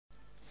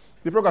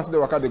The program still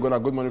work out, they gonna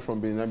good money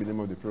from being the name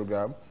of the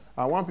program.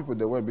 And one people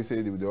they won't be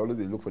say they always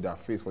look for their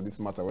face for this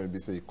matter when they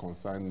say it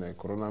concern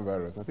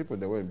coronavirus. And people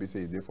they won't be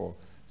say they for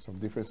some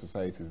different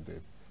societies there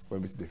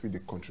when they feel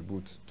they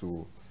contribute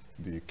to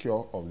the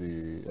cure of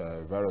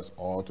the virus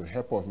or to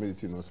help us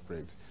medicine not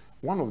spread.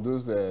 One of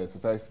those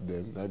societies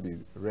them that be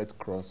Red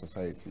Cross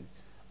Society.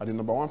 And the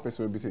number one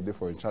person will be say they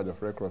for in charge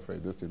of Red Cross for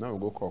those things. Now we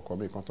go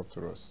come and talk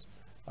to us.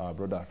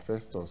 Brother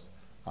Festus.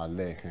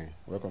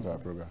 Welcome to our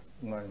program.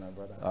 Morning,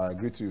 brother. I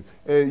agree to you.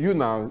 You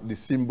now the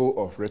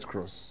symbol of Red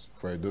Cross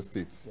for those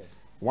states. Yes.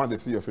 Once they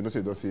see your face,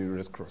 they don't see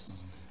Red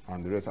Cross.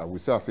 And the rest, I will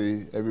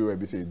say everywhere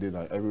be say they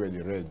everywhere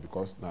they red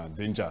because now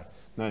danger.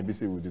 Now be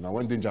say within now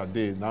when danger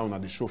day now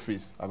the show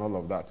face and all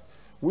of that.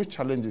 Which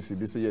challenges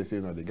be say yes,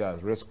 you know the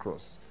guys Red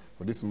Cross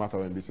for this matter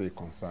when be say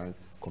concern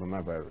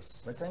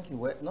coronavirus. But thank you.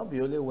 Well, not be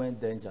only when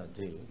danger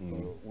day.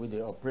 We they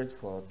operate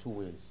for two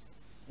ways.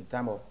 In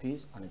time of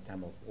peace and in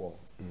time of war.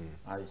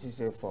 And you see,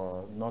 say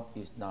for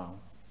Northeast now,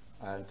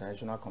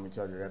 International Committee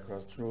of the Red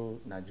Cross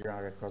through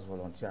Nigerian Red Cross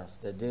volunteers,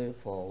 the day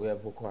for where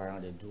Boko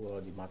Haram they do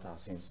all the matter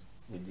since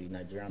with the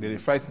Nigerian. They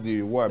fight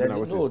the war.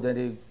 Then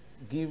they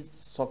give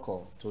succor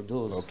to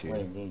those when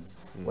it needs,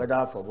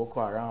 whether for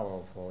Boko Haram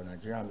or for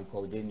Nigerian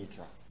because they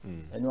neutral.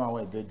 Anyone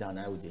when they down,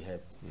 I would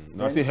help.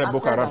 Nothing help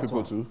Boko Haram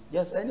people too.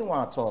 Yes,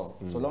 anyone at all,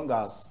 so long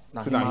as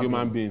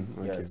human being.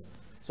 Okay. Yes.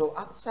 So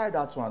outside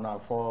that one now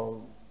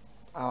for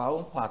our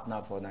own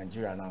partner for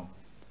Nigeria now,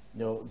 you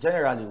know,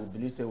 generally we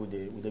believe say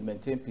we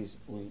maintain peace.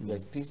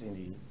 There's peace in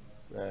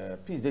the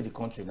peace in the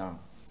country now,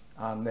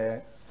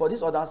 and for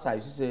this other side,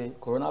 you say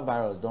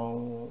coronavirus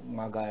don't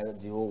maga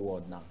the whole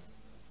world now.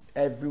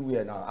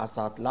 Everywhere now, as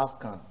at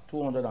last count,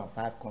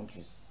 205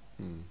 countries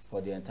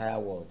for the entire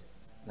world.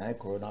 Now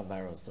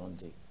coronavirus don't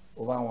die.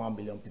 Over 1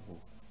 billion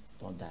people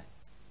don't die.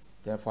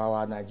 Then for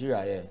our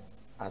Nigeria here,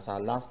 as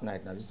our last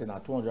night, now this is now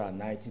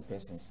 290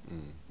 persons.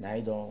 Now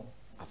it don't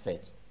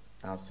affect.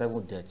 And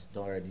 7 deaths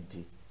don't already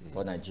did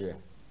for Nigeria.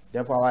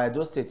 Then for our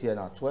Edo State here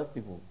now, 12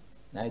 people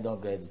now you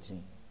don't get the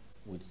thing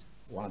with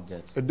 1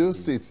 death. Edo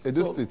State,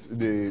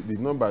 the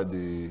number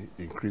they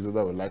increase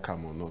whether we like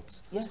them or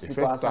not. Yes,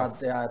 because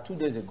as at 2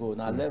 days ago,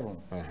 now 11.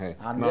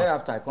 And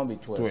thereafter I come be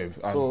 12.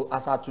 So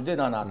as at today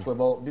now 12.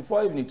 But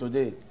before evening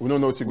today, we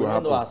don't know what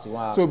will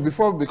happen. So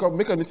because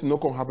make anything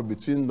not come happen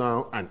between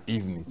now and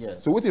evening.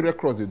 Yes. So what the Red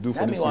Cross they do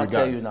for this regard?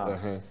 Let me tell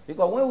you now.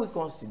 Because when we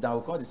come sit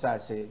down, we come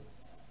decide say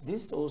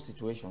this whole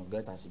situation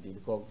get as it be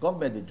because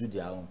government they do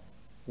their own.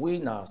 We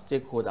now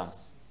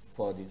stakeholders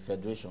for the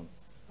federation,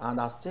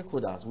 and as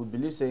stakeholders, we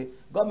believe say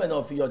government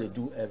of here they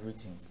do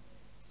everything.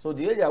 So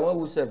the area when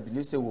we say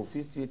believe say we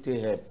fit still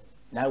take help.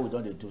 Now we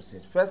don't they do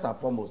since first and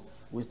foremost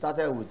we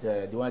started with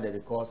the one that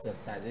they call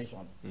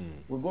sensitization.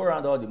 We go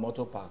around all the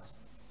motor parks.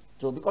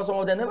 So because some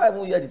of them never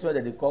even hear the one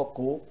that they call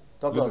co.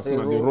 Talk about say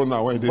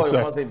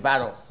say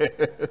virus.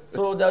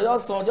 So they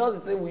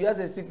just say we hear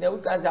say sickness. We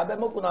can say I bet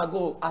more gonna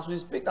go as we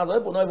speak. As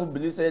people not even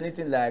believe say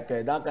anything like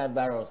that kind of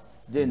virus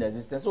they in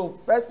existence. So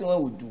first thing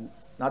we do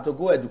now to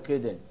go educate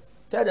them,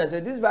 tell them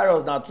say this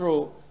virus not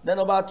true. Then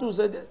number 2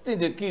 say this thing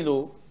they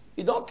kill.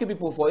 It don't kill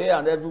people for here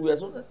and everywhere.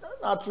 So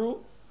that's not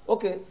true.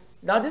 Okay.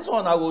 Now this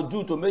one I will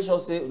do to make sure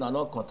say we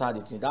not contact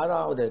the thing. That's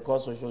how they call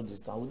social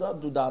distance. We don't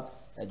do that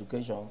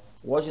education.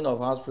 Washing of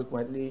hands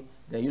frequently,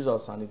 the use of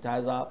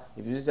sanitizer.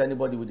 If you see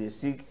anybody with a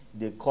sick,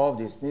 they cough,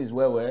 they sneeze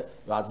well, you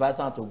advise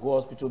them to go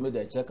hospital, make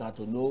them check and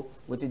to know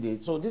what they.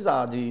 So these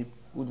are the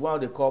what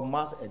they call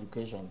mass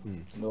education.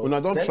 You know? When I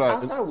don't try.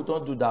 Outside we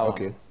don't do that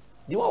one.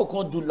 The one we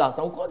can't do last,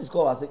 and we can't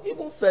discover say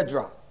even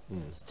federal,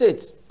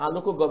 state, and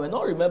local government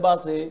not remember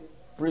say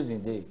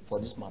prison day for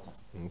this matter.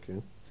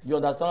 Okay. You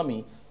understand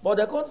me? But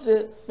they can't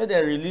say make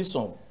them release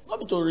some,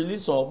 not to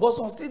release some, but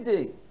some still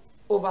they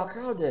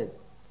overcrowded.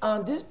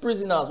 And these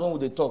prisoners, when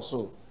they talk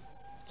so,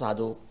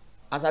 Sado,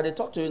 as I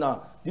talk to you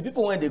now, the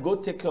people when they go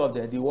take care of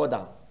them, the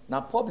warder,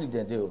 now public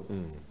then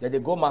they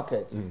go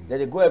market, then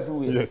they go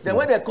everywhere. Yes, then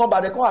when they come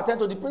back, they come attend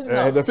to the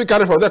prisoners. They pick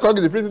carry from there, come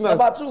to the prisoners.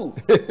 Number 2,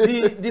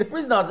 the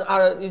prisoners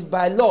is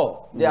by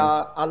law, they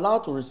are allowed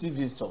to receive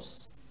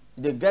visitors.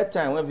 They get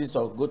time when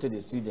visitors go to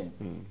they see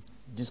them,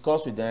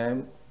 discuss with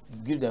them,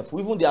 give them food.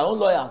 Even their own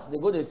lawyers, they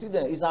go they see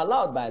them. It's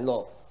allowed by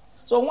law.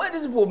 So when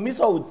these people mix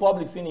up with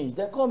public finish,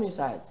 they come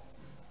inside.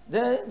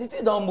 Then the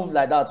thing don't move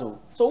like that too.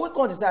 So we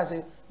can't decide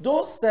say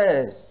those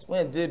cells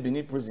when they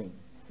beneath prison,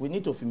 we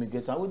need to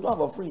fumigate and we do have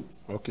for free.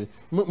 Okay.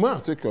 May I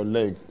take your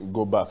leg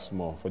go back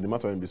small for the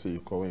matter when you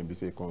call when you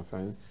say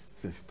concern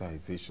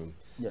sensitization.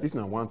 Yes. This is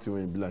not one thing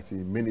when you be like say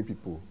many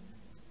people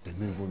they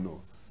don't even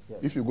know. Yes.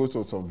 If you go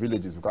to some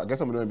villages, because I guess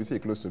some of them be say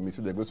close to me,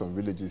 so they go to some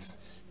villages,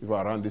 people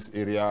around this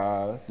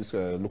area, this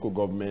local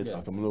government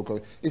and some local,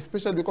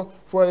 especially because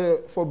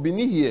for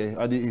Benin here,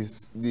 at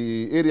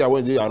the area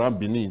where they around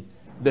Benin.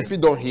 They feel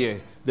don't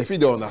hear, they feel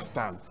they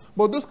understand.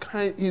 But those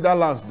kind either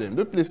lands them,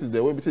 those places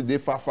there when we say they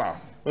far,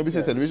 when we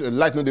say television,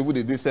 light no they would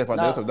they self and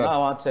the rest of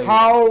that.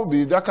 How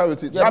be that kind of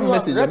thing? That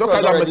message, they don't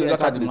carry that message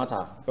that the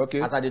matter.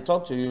 Okay. As I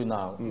talk to you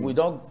now, we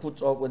don't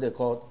put up what they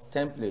call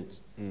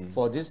templates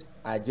for this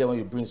idea when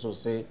you bring so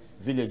say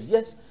village.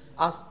 Yes,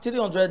 as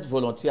 300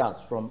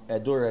 volunteers from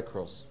Edo Red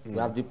Cross, we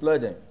have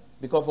deployed them.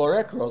 Because for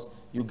Red Cross,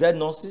 you get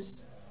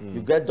nurses, you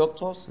get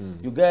doctors,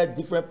 you get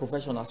different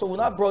professionals. So we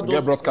now brought those.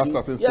 Get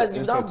broadcasters. Yes,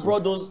 we now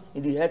brought those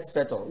in the health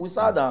sector. We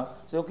sat down,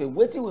 say, okay,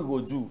 what we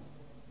go do?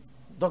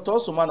 Dr.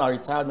 Osuman, a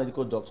retired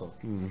medical doctor,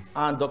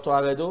 and Dr.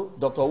 Aredo,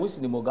 Dr.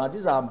 Wisin Imogan,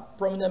 these are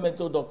prominent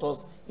medical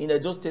doctors in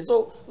Edo State.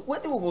 So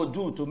what we go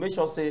do to make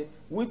sure, say,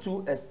 we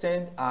too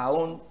extend our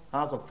own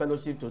hands of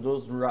fellowship to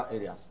those rural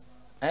areas?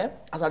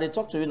 As I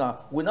talk to you now,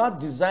 we now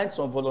designed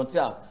some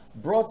volunteers,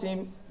 brought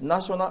in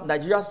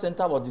Nigeria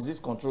Center for Disease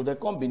Control, they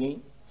come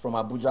Benin from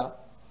Abuja.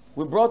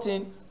 We brought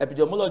in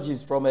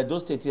epidemiologists from Edo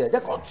State here. They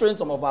can train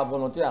some of our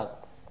volunteers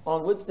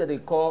on what they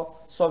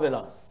call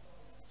surveillance.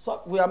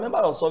 So we are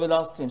members of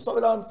surveillance team.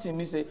 Surveillance team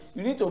means say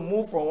you need to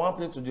move from one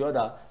place to the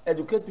other,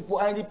 educate people,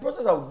 and in the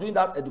process of doing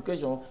that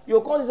education, you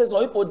come say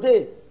some people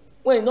dey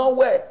when you know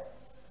where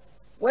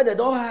they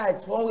don't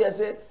hide from where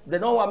say they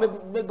don't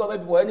want make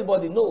government people or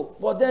anybody know.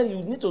 But then you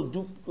need to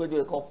do what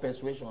they call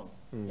persuasion.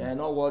 And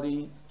not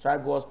worry, try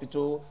go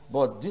hospital,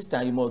 but this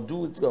time you must do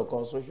what they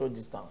call social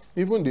distance.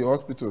 Even the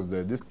hospitals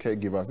there, these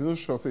caregivers, you know,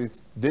 sure say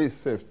they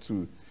safe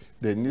too.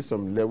 They need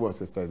some level of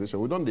sensitization.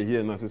 We don't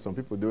hear now say some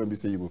people don't be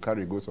say you go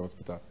carry go to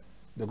hospital.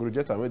 They go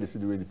reject and when they see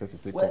the way the person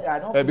take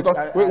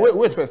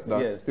wait first now.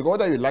 Yes. Because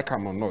whether you like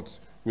them or not,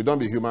 we don't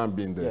be human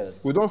being there.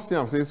 Yes. We don't see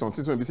them say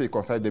something when we say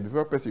consider the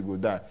before person go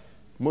die.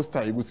 Most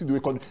time you will see the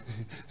way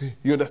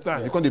you understand.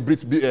 Yeah. You can't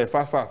breathe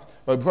fast.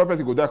 But before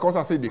person go die, cause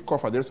I say they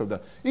cough and the rest of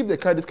that. If they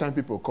carry this kind of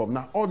people come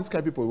now, all these kind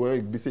of people where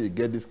you say you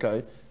get this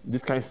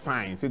kind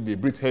sign, say they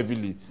breathe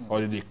heavily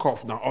or they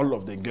cough. Now all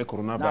of them get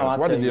coronavirus.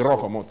 Why did they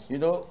rock them out? You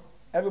know.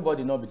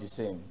 Everybody not be the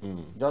same.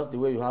 Just the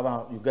way you have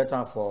you get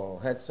them for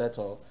headset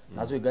or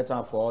that's what you get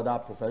them for other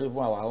professions,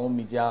 even our own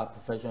media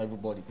profession,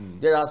 everybody.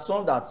 There are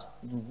some that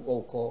you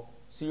will call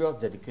serious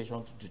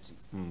dedication to duty.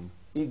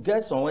 It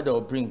gets somewhere they will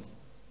bring,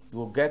 you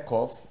will get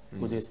cough,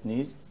 with a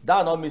sneeze.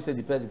 That not mean say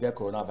the person get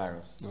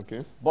coronavirus.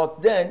 Okay.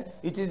 But then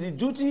it is the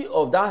duty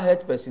of that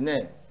health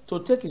personnel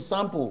to take a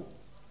sample,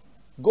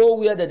 go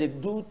where they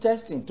do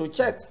testing to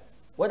check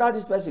whether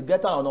this person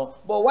get out or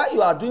not. But while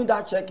you are doing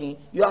that checking,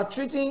 you are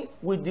treating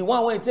with the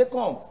one when you take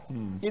on.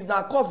 If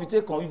na cough you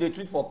take on, you dey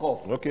treat for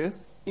cough. Okay.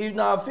 If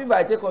na fever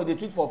you take on, you dey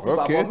treat for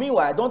fever. Okay. But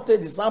meanwhile, I don't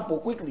take the sample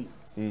quickly.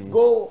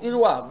 Go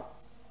Irua.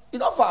 It's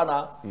not far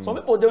now. Some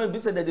people don't be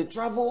say that they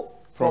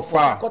travel from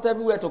far, cut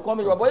everywhere to come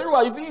Irua. But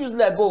Irua, if you use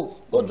leg, go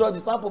draw the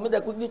sample, make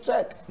them quickly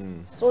check.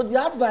 So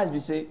the advice be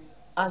say,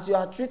 as you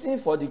are treating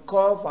for the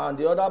cough and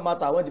the other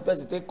matter when the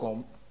person take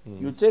come,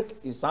 you take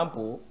a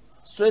sample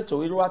straight to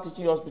Irua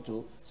Teaching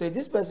Hospital, say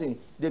this person,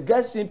 they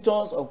get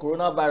symptoms of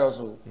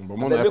coronavirus.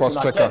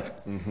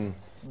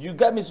 You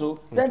get me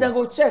so? Then they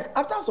go check.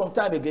 After some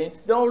time again,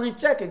 they will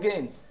recheck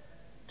again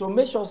to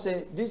make sure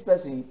say this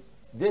person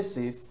they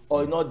safe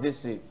or not they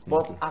safe.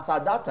 But as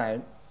at that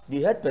time,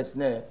 the health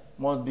personnel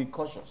must be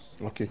cautious.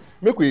 Okay.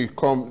 Make we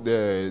come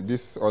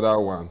this other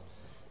one.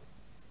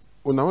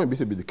 Now when be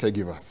the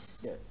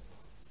caregivers. Yes.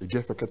 It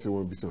gets the catch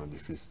won't be on the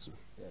face too.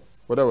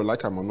 Whether we like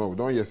them or not, we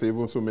don't hear say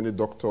even so many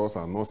doctors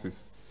and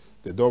nurses,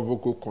 they don't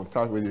vocal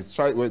contact when they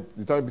try. When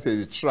the time they say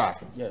they try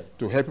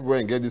to help people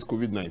and get this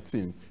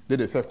COVID-19,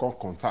 they self can't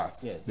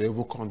contact. Yes. They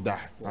even can't die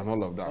and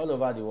all of that. All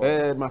over the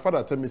world. My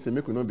father tell me say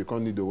make we not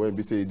become need the way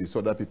we say these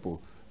other people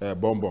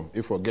bomb.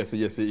 If forget say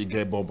yes say he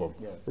get bomb.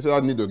 Yes. They say I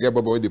need to get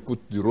bomb when they put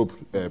the rope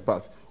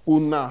past.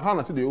 Una how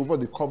until they over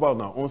the cover on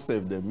our own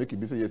self them make it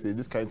be say yes say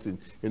this kind of thing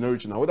you know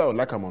reaching now whether I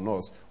like them or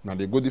not. Now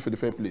they go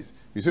different place.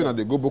 You see now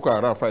they go Boko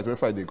Haram fight when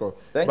fight they call.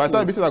 By the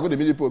time they say I go the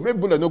meet people, maybe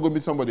bullet no go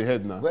meet somebody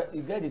head now. Well,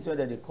 you get the thing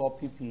that they call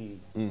PPE.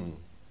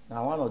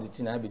 Now one of the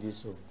things I be this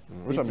so.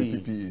 Which one be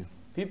PPE?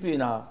 PPE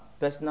now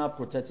personal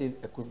protective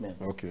equipment.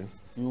 Okay.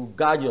 You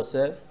guard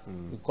yourself,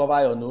 you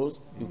cover your nose,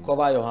 you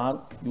cover your hand,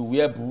 you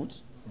wear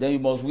boots. Then you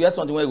must wear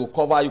something where it will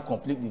cover you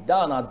completely.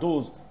 Down are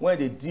those when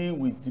they deal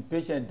with the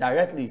patient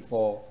directly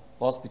for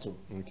hospital.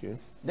 Okay.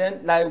 Then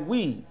like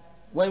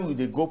when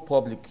they go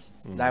public,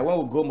 like when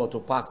we go motor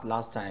parks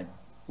last time,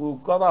 we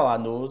cover our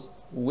nose,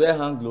 we wear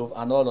hand gloves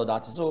and all of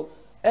that. So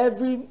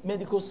every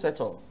medical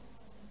setup,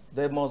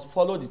 they must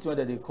follow the thing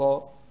that they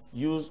call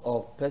use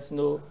of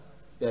personal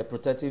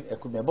protective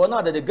equipment. But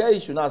now that the guy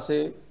issue now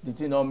say the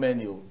thing on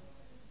menu.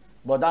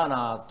 But that's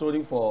a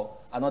story for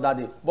another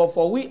day. But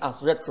for we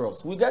as Red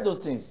Cross, we get those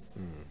things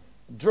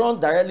drawn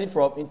directly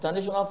from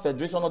International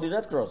Federation of the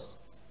Red Cross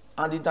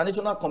and the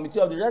International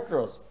Committee of the Red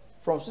Cross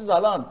from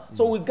Switzerland.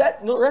 So we get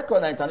Red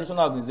Cross an international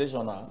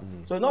organization now.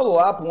 So it not going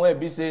to happen when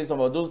we say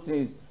some of those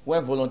things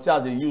when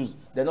volunteers they use,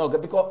 they not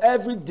get, because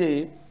every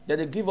day that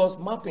they give us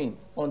mapping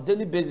on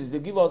daily basis, they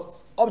give us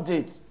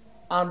updates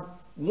and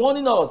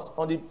warning us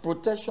on the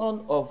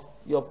protection of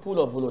your pool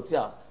of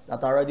volunteers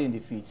that are already in the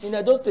field. In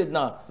Edo State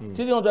now,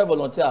 300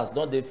 volunteers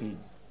don't they feed.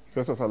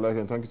 First of all, I'd like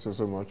to thank you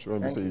so much.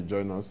 When you say you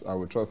join us, I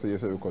will trust that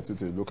yes, we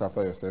continue to look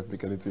after yourself,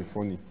 make anything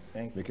funny,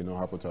 make it not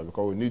happen to us.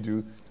 Because we need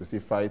you to still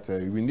fight.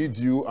 We need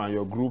you and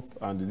your group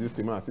and this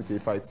team and still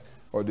fight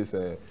all this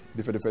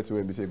different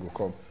when we say go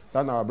come.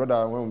 Then our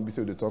brother, when we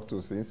say to talk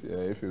to since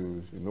if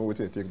you know what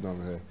you take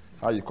down here,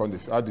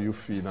 how do you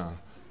feel now?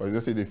 Or you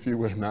just say they feel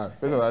well now.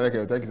 First of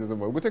all, thank you so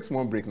much. We'll take a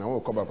small break now.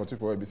 We'll come back. Continue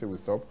for ABC. We'll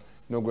stop.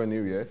 Not go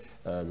anywhere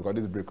because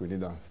this break we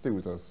need. Stay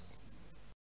with us.